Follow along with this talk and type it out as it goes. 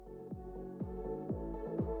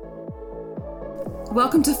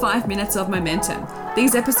Welcome to 5 Minutes of Momentum.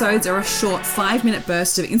 These episodes are a short 5-minute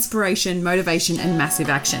burst of inspiration, motivation, and massive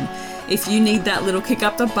action. If you need that little kick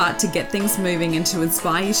up the butt to get things moving and to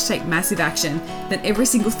inspire you to take massive action, then every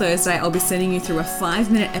single Thursday I'll be sending you through a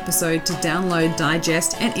 5-minute episode to download,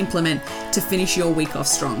 digest, and implement to finish your week off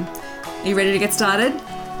strong. Are you ready to get started?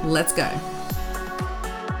 Let's go.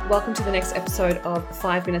 Welcome to the next episode of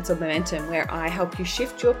 5 Minutes of Momentum, where I help you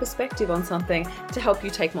shift your perspective on something to help you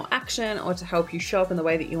take more action or to help you show up in the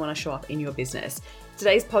way that you want to show up in your business.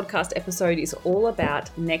 Today's podcast episode is all about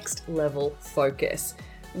next level focus.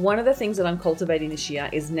 One of the things that I'm cultivating this year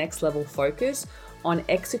is next level focus on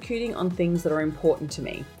executing on things that are important to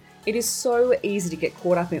me. It is so easy to get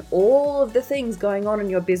caught up in all of the things going on in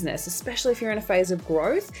your business, especially if you're in a phase of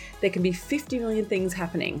growth. There can be 50 million things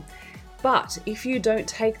happening. But if you don't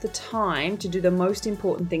take the time to do the most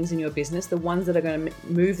important things in your business, the ones that are going to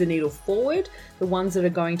move the needle forward, the ones that are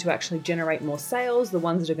going to actually generate more sales, the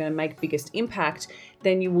ones that are going to make biggest impact,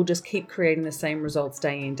 then you will just keep creating the same results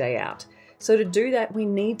day in, day out. So to do that, we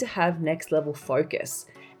need to have next level focus.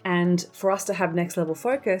 And for us to have next level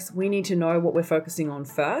focus, we need to know what we're focusing on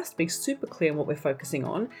first, be super clear on what we're focusing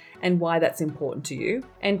on and why that's important to you.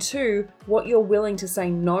 And 2, what you're willing to say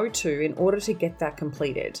no to in order to get that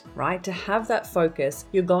completed, right? To have that focus,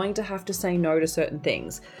 you're going to have to say no to certain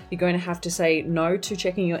things. You're going to have to say no to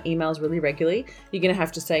checking your emails really regularly. You're going to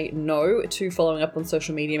have to say no to following up on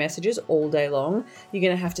social media messages all day long. You're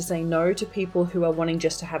going to have to say no to people who are wanting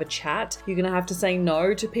just to have a chat. You're going to have to say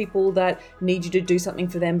no to people that need you to do something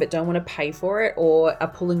for them but don't want to pay for it or are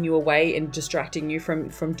pulling you away and distracting you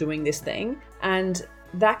from doing this thing. And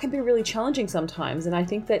that can be really challenging sometimes. And I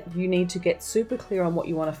think that you need to get super clear on what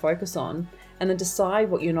you want to focus on and then decide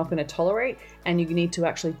what you're not going to tolerate. And you need to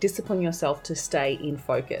actually discipline yourself to stay in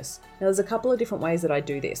focus. Now, there's a couple of different ways that I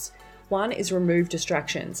do this. One is remove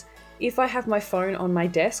distractions. If I have my phone on my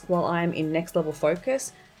desk while I am in next level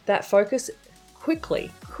focus, that focus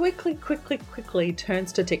quickly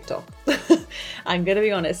turns to TikTok. I'm going to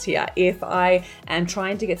be honest here. If I am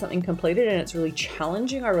trying to get something completed and it's really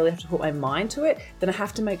challenging, I really have to put my mind to it, then I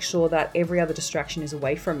have to make sure that every other distraction is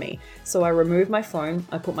away from me. So I remove my phone,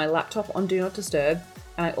 I put my laptop on Do Not Disturb,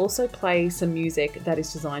 and I also play some music that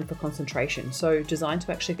is designed for concentration. So designed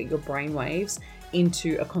to actually get your brain waves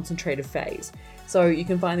into a concentrated phase. So you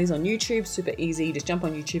can find these on YouTube, super easy. Just jump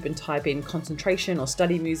on YouTube and type in concentration or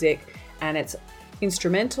study music, and it's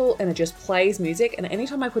instrumental and it just plays music. And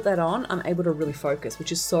anytime I put that on, I'm able to really focus,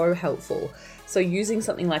 which is so helpful. So using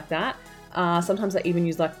something like that, sometimes I even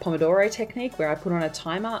use like Pomodoro technique where I put on a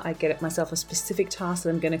timer, I get myself a specific task that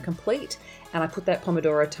I'm going to complete, and I put that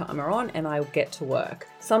Pomodoro timer on and I get to work.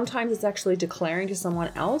 Sometimes it's actually declaring to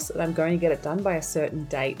someone else that I'm going to get it done by a certain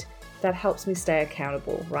date. That helps me stay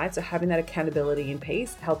accountable, right? So having that accountability in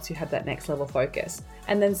peace helps you have that next level focus.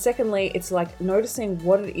 And then secondly, it's like noticing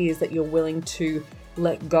what it is that you're willing to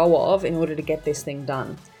let go of in order to get this thing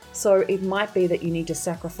done. So it might be that you need to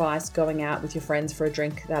sacrifice going out with your friends for a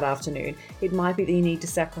drink that afternoon. It might be that you need to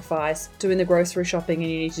sacrifice doing the grocery shopping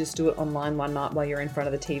and you need to just do it online one night while you're in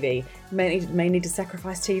front of the TV. You may need to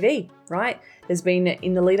sacrifice TV, right? There's been,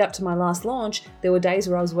 in the lead up to my last launch, there were days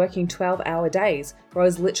where I was working 12-hour days, where I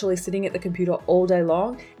was literally sitting at the computer all day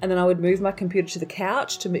long, and then I would move my computer to the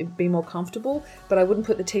couch to be more comfortable, but I wouldn't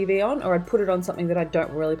put the TV on, or I'd put it on something that I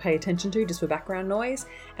don't really pay attention to just for background noise,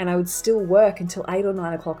 and I would still work until 8 or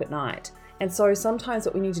 9 o'clock at night. And so sometimes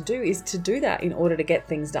what we need to do is to do that in order to get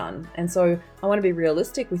things done. And so I want to be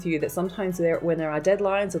realistic with you that sometimes when there are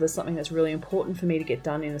deadlines or there's something that's really important for me to get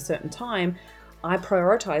done in a certain time, I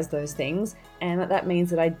prioritize those things, and that means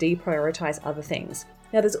that I deprioritize other things.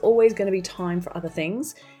 Now, there's always going to be time for other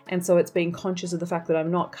things, and so it's being conscious of the fact that I'm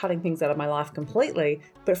not cutting things out of my life completely,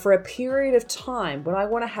 but for a period of time when I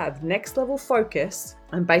want to have next level focus,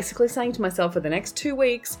 I'm basically saying to myself for the next 2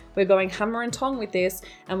 weeks, we're going hammer and tong with this,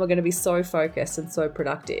 and we're going to be so focused and so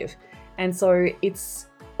productive. And so it's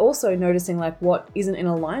also noticing like what isn't in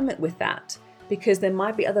alignment with that, because there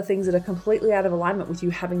might be other things that are completely out of alignment with you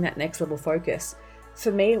having that next level focus. For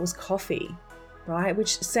me, it was coffee, right?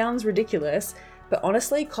 Which sounds ridiculous, but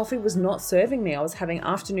honestly, coffee was not serving me. I was having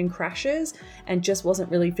afternoon crashes and just wasn't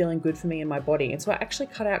really feeling good for me in my body. And so I actually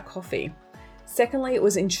cut out coffee. Secondly, it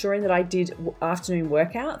was ensuring that I did afternoon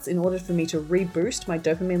workouts in order for me to reboost my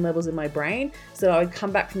dopamine levels in my brain so that I would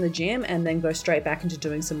come back from the gym and then go straight back into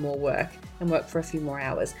doing some more work and work for a few more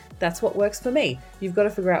hours. That's what works for me. You've got to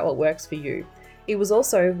figure out what works for you. It was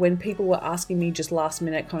also when people were asking me just last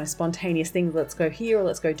minute kind of spontaneous things, let's go here or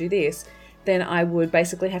let's go do this, then I would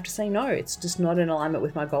basically have to say no, it's just not in alignment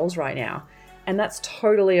with my goals right now. And that's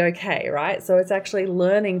totally okay, right? So it's actually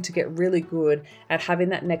learning to get really good at having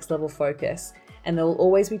that next level focus. and there will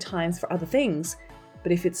always be times for other things.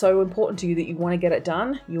 But if it's so important to you that you want to get it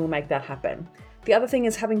done, you will make that happen. The other thing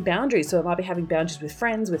is having boundaries. So it might be having boundaries with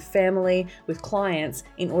friends, with family, with clients,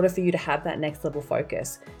 in order for you to have that next level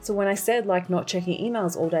focus. So when I said like not checking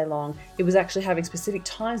emails all day long, it was actually having specific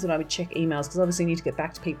times when I would check emails, because obviously you need to get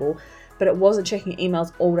back to people, but it wasn't checking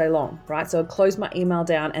emails all day long, right? So I'd close my email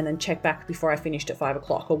down and then check back before I finished at 5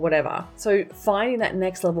 o'clock or whatever. So finding that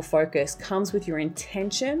next level focus comes with your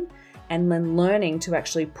intention, and then learning to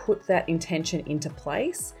actually put that intention into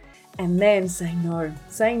place, and then saying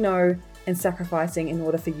no and sacrificing in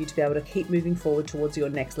order for you to be able to keep moving forward towards your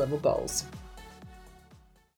next level goals.